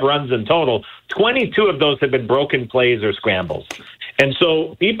 25 runs in total. 22 of those have been broken plays or scrambles. And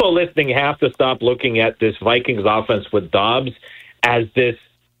so people listening have to stop looking at this Vikings offense with Dobbs as this,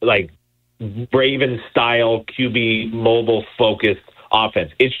 like, Raven-style QB mobile-focused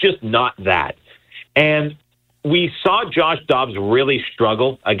offense. It's just not that. And we saw Josh Dobbs really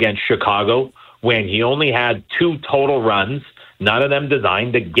struggle against Chicago when he only had 2 total runs, none of them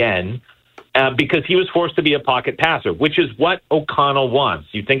designed again, because he was forced to be a pocket passer, which is what O'Connell wants.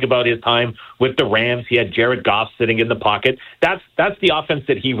 You think about his time with the Rams, he had Jared Goff sitting in the pocket. That's the offense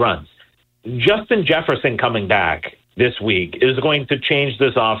that he runs. Justin Jefferson coming back this week is going to change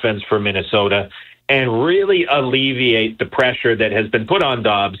this offense for Minnesota and really alleviate the pressure that has been put on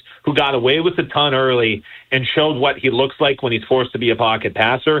Dobbs, who got away with a ton early and showed what he looks like when he's forced to be a pocket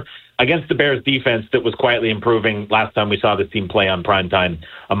passer against the Bears defense that was quietly improving last time we saw this team play on primetime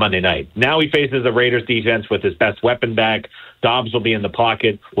on Monday night. Now he faces the Raiders defense with his best weapon back. Dobbs will be in the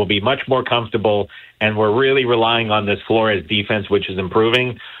pocket, will be much more comfortable, and we're really relying on this Flores defense, which is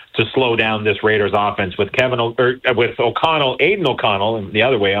improving, to slow down this Raiders offense with O'Connell, Aiden O'Connell, and the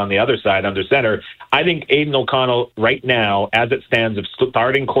other way on the other side under center. I think Aiden O'Connell right now, as it stands of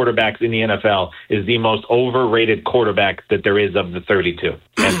starting quarterbacks in the NFL, is the most overrated quarterback that there is of the 32.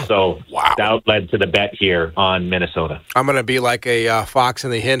 And so that led to the bet here on Minnesota. I'm going to be like a fox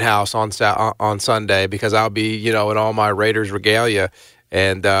in the hen house on Sunday because I'll be, in all my Raiders regalia,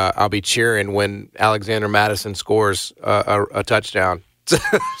 and I'll be cheering when Alexander Madison scores a touchdown.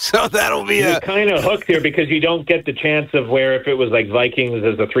 So that'll be You're kind of hooked here because you don't get the chance of where if it was like Vikings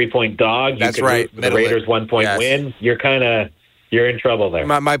as a 3-point dog, you could root for the Raiders 1-point win. You're in trouble there.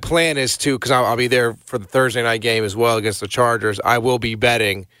 My plan is to, because I'll be there for the Thursday night game as well against the Chargers, I will be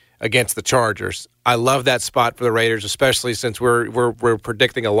betting against the Chargers. I love that spot for the Raiders, especially since we're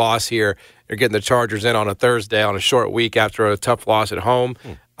predicting a loss here. They're getting the Chargers in on a Thursday on a short week after a tough loss at home.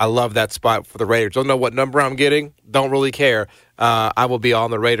 I love that spot for the Raiders. Don't know what number I'm getting. Don't really care. I will be on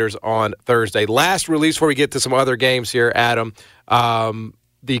the Raiders on Thursday. Last release before we get to some other games here, Adam.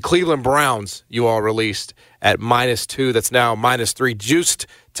 The Cleveland Browns you all released at -2. That's now -3, juiced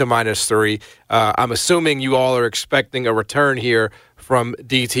to -3. I'm assuming you all are expecting a return here from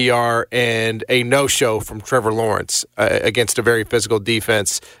DTR and a no-show from Trevor Lawrence against a very physical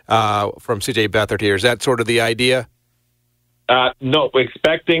defense from C.J. Beathard here. Is that sort of the idea? No,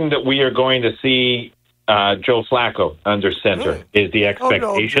 expecting that we are going to see Joe Flacco under center is the expectation.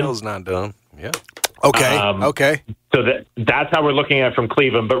 Oh, no, Joe's not done. Yeah. Okay. So that's how we're looking at it from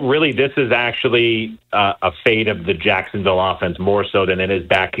Cleveland. But really, this is actually a fate of the Jacksonville offense more so than it is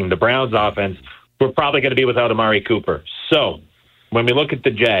backing the Browns offense. We're probably going to be without Amari Cooper. So when we look at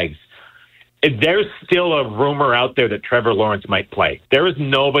the Jags, there's still a rumor out there that Trevor Lawrence might play. There is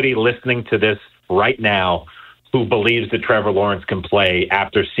nobody listening to this right now who believes that Trevor Lawrence can play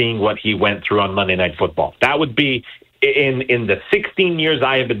after seeing what he went through on Monday Night Football. That would be, in the 16 years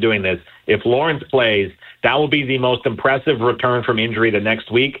I have been doing this, if Lawrence plays, that will be the most impressive return from injury the next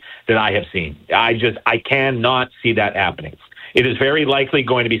week that I have seen. I cannot see that happening. It is very likely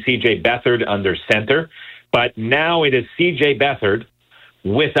going to be C.J. Beathard under center, but now it is C.J. Beathard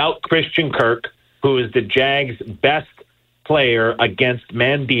without Christian Kirk, who is the Jags' best player against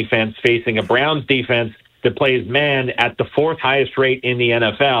man defense, facing a Browns defense that plays man at the 4th highest rate in the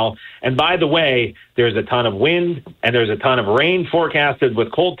NFL. And by the way, there's a ton of wind and there's a ton of rain forecasted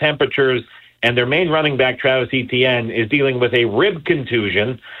with cold temperatures, and their main running back, Travis Etienne, is dealing with a rib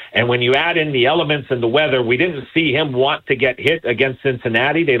contusion. And when you add in the elements and the weather, we didn't see him want to get hit against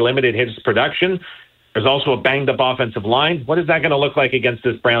Cincinnati. They limited his production. There's also a banged-up offensive line. What is that going to look like against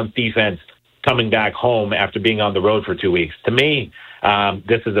this Browns defense coming back home after being on the road for 2 weeks? To me,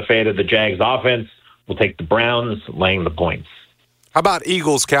 this is a fate of the Jags offense. We'll take the Browns laying the points. How about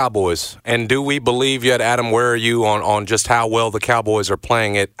Eagles-Cowboys? And do we believe yet, Adam, where are you on just how well the Cowboys are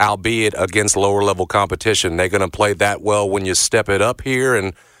playing it, albeit against lower-level competition? They're going to play that well when you step it up here?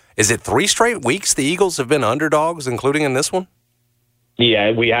 And is it 3 straight weeks the Eagles have been underdogs, including in this one?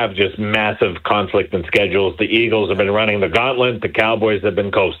 Yeah, we have just massive conflict in schedules. The Eagles have been running the gauntlet. The Cowboys have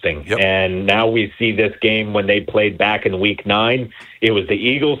been coasting. Yep. And now we see this game when they played back in Week 9. It was the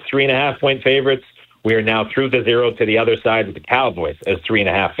Eagles 3.5-point favorites. We are now through the 0 to the other side with the Cowboys as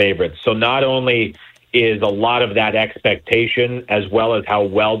 3.5 favorites. So not only is a lot of that expectation, as well as how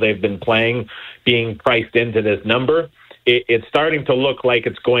well they've been playing, being priced into this number, it's starting to look like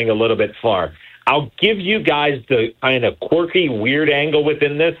it's going a little bit far. I'll give you guys the kind of quirky, weird angle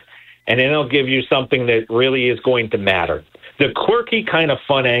within this, and then I'll give you something that really is going to matter. The quirky kind of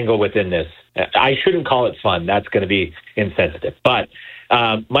fun angle within this, I shouldn't call it fun. That's going to be insensitive. But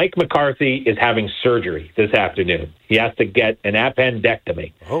Mike McCarthy is having surgery this afternoon. He has to get an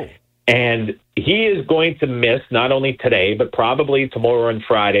appendectomy. Oh. And he is going to miss not only today, but probably tomorrow and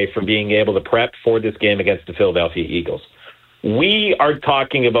Friday from being able to prep for this game against the Philadelphia Eagles. We are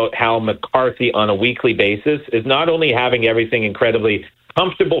talking about how McCarthy on a weekly basis is not only having everything incredibly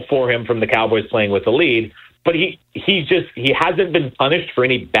comfortable for him from the Cowboys playing with the lead, but he hasn't been punished for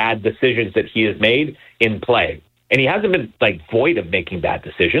any bad decisions that he has made in play. And he hasn't been void of making bad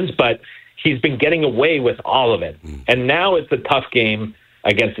decisions, but he's been getting away with all of it. And now it's a tough game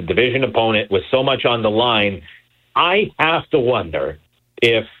against a division opponent with so much on the line. I have to wonder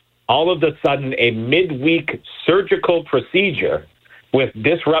if all of a sudden a midweek surgical procedure with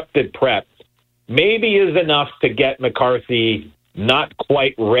disrupted prep maybe is enough to get McCarthy not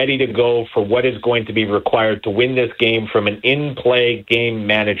quite ready to go for what is going to be required to win this game from an in-play game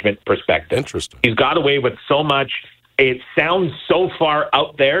management perspective. Interesting. He's got away with so much. It sounds so far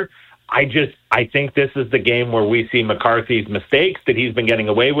out there. I think this is the game where we see McCarthy's mistakes that he's been getting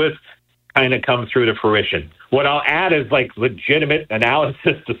away with kind of come through to fruition. What I'll add is legitimate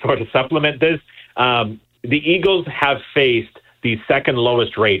analysis to sort of supplement this. The Eagles have faced the second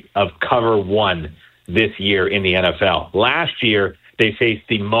lowest rate of cover 1 this year in the NFL. Last year, they faced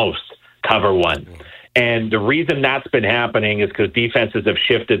the most cover 1. And the reason that's been happening is because defenses have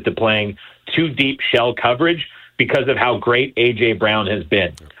shifted to playing too deep shell coverage because of how great A.J. Brown has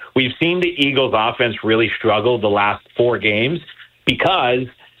been. We've seen the Eagles' offense really struggle the last 4 games because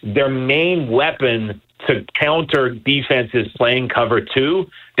their main weapon to counter defenses playing cover 2,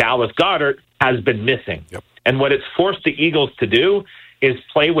 Dallas Goedert, has been missing. Yep. And what it's forced the Eagles to do is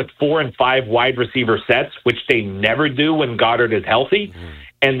play with 4 and 5 wide receiver sets, which they never do when Goddard is healthy.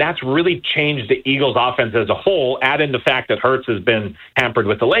 And that's really changed the Eagles' offense as a whole. Add in the fact that Hurts has been hampered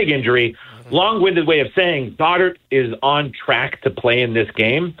with the leg injury. Long-winded way of saying Goddard is on track to play in this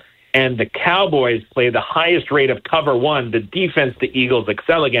game, and the Cowboys play the highest rate of cover 1, the defense the Eagles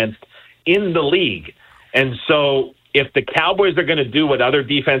excel against, in the league. And so if the Cowboys are going to do what other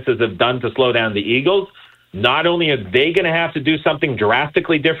defenses have done to slow down the Eagles, not only are they going to have to do something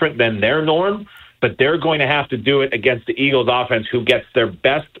drastically different than their norm, but they're going to have to do it against the Eagles offense, who gets their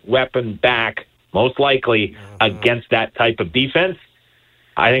best weapon back, most likely, against that type of defense.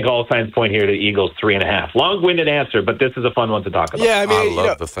 I think all signs point here to the Eagles 3.5. Long-winded answer, but this is a fun one to talk about. Yeah, I mean, I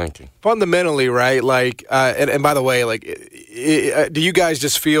love the thinking. Fundamentally, right? Like, and by the way, like, do you guys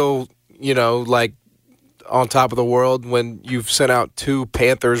just feel, like on top of the world when you've sent out 2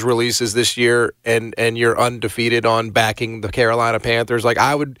 Panthers releases this year and you're undefeated on backing the Carolina Panthers? Like,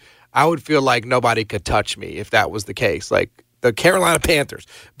 I would feel like nobody could touch me if that was the case. Like the Carolina Panthers,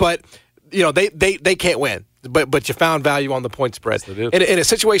 but they can't win. But you found value on the point spread. In a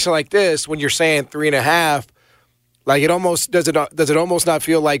situation like this, when you're saying 3.5, like it almost does it almost not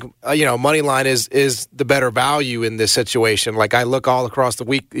feel like money line is the better value in this situation? Like I look all across the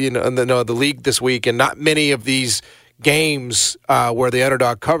week, the league this week, and not many of these games where the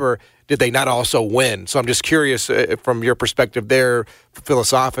underdog cover did they not also win. So I'm just curious from your perspective there,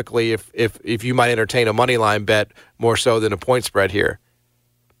 philosophically, if you might entertain a money line bet more so than a point spread here.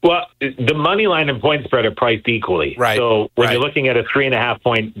 Well, the money line and point spread are priced equally. Right. So when you're looking at a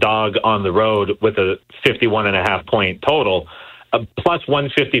 3.5-point dog on the road with a 51.5-point total, plus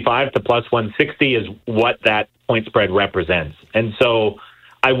 155 to plus 160 is what that point spread represents. And so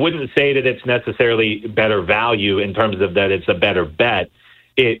I wouldn't say that it's necessarily better value in terms of that it's a better bet.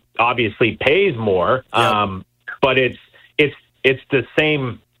 It obviously pays more, but it's the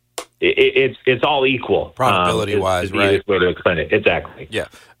same. It's all equal. Probability-wise, is the right? easiest way to explain it. Exactly. Yeah.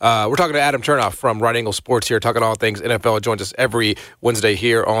 We're talking to Adam Chernoff from Right Angle Sports here, talking all things NFL. Joins us every Wednesday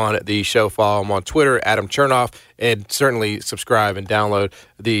here on the show. Follow him on Twitter, Adam Chernoff, and certainly subscribe and download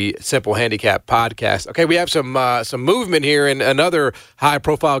the Simple Handicap podcast. Okay, we have some movement here in another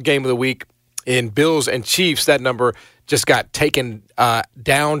high-profile game of the week in Bills and Chiefs. That number just got taken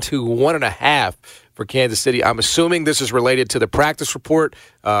down to 1.5 for Kansas City. I'm assuming this is related to the practice report.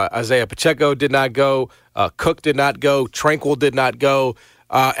 Isaiah Pacheco did not go. Cook did not go. Tranquil did not go.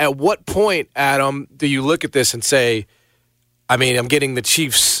 At what point, Adam, do you look at this and say, I mean, I'm getting the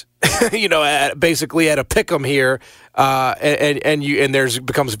Chiefs, basically at a pick-em here, and there's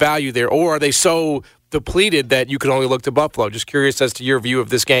becomes value there, or are they so depleted that you can only look to Buffalo? Just curious as to your view of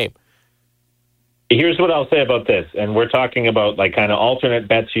this game. Here's what I'll say about this, and we're talking about like kind of alternate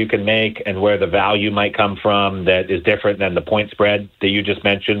bets you can make and where the value might come from that is different than the point spread that you just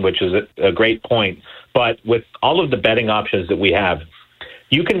mentioned, which is a great point. But with all of the betting options that we have,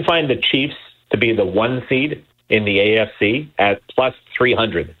 you can find the Chiefs to be the 1 seed in the AFC at plus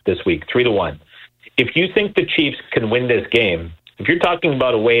 300 this week, 3-1. If you think the Chiefs can win this game, if you're talking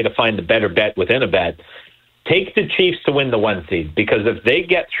about a way to find the better bet within a bet, take the Chiefs to win the 1 seed, because if they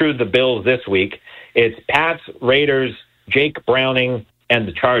get through the Bills this week, it's Pats, Raiders, Jake Browning, and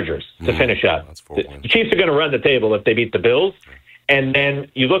the Chargers to finish up. The Chiefs are going to run the table if they beat the Bills. And then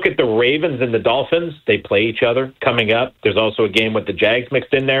you look at the Ravens and the Dolphins. They play each other coming up. There's also a game with the Jags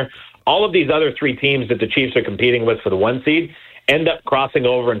mixed in there. All of these other 3 teams that the Chiefs are competing with for the 1 seed end up crossing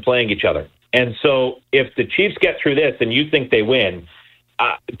over and playing each other. And so if the Chiefs get through this and you think they win,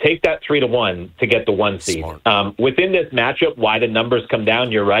 take that 3-1 to get the 1 seed. Within this matchup, why the numbers come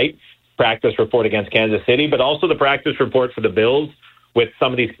down, you're right. Practice report against Kansas City, but also the practice report for the Bills with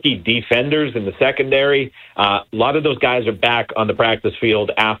some of these key defenders in the secondary. A lot of those guys are back on the practice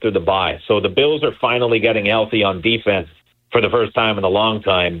field after the bye. So the Bills are finally getting healthy on defense for the first time in a long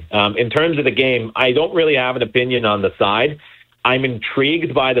time. In terms of the game, I don't really have an opinion on the side. I'm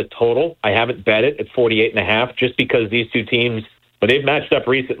intrigued by the total. I haven't bet it at 48.5 just because these two teams, but they've matched up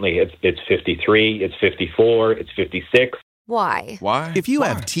recently. It's 53, it's 54, it's 56. Why? If you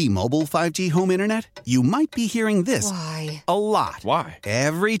have T-Mobile 5G home internet, you might be hearing this a lot. Why?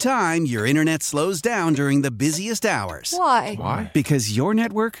 Every time your internet slows down during the busiest hours. Why? Because your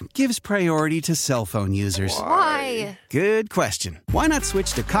network gives priority to cell phone users. Why? Good question. Why not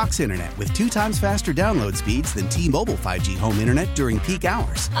switch to Cox Internet with 2 times faster download speeds than T-Mobile 5G home internet during peak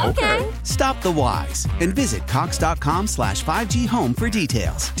hours? Okay. Stop the whys and visit cox.com/5G home for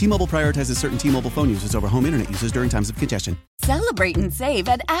details. T-Mobile prioritizes certain T-Mobile phone users over home internet users during times of congestion. Celebrate and save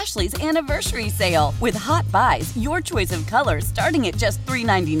at Ashley's Anniversary Sale. With Hot Buys, your choice of colors starting at just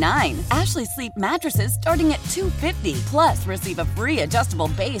 $3.99. Ashley Sleep mattresses starting at $2.50. Plus, receive a free adjustable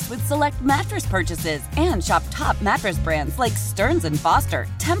base with select mattress purchases. And shop top mattress brands like Stearns & Foster,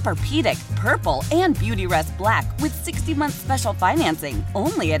 Tempur-Pedic, Purple, and Beautyrest Black with 60-month special financing.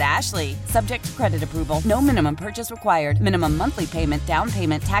 Only at Ashley. Subject to credit approval. No minimum purchase required. Minimum monthly payment, down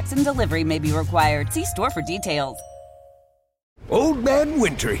payment, tax, and delivery may be required. See store for details. Old Man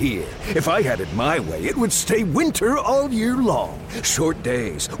Winter here. If I had it my way, it would stay winter all year long. Short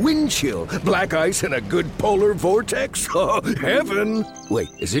days, wind chill, black ice, and a good polar vortex. Oh, heaven! Wait,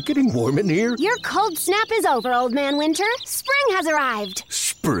 is it getting warm in here? Your cold snap is over, Old Man Winter. Spring has arrived.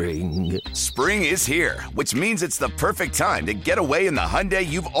 Spring. Spring is here, which means it's the perfect time to get away in the Hyundai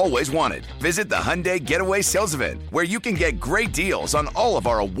you've always wanted. Visit the Hyundai Getaway Sales Event, where you can get great deals on all of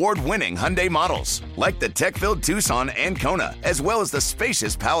our award-winning Hyundai models, like the tech-filled Tucson and Kona, as well as the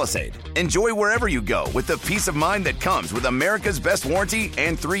spacious Palisade. Enjoy wherever you go with the peace of mind that comes with America's best warranty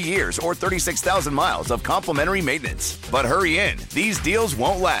and 3 years or 36,000 miles of complimentary maintenance. But hurry in, these deals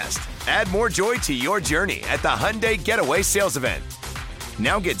won't last. Add more joy to your journey at the Hyundai Getaway Sales Event.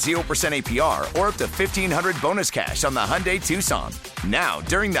 Now get 0% APR or up to $1,500 bonus cash on the Hyundai Tucson. Now,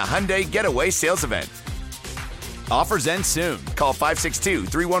 during the Hyundai Getaway Sales Event. Offers end soon. Call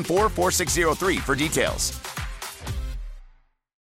 562-314-4603 for details.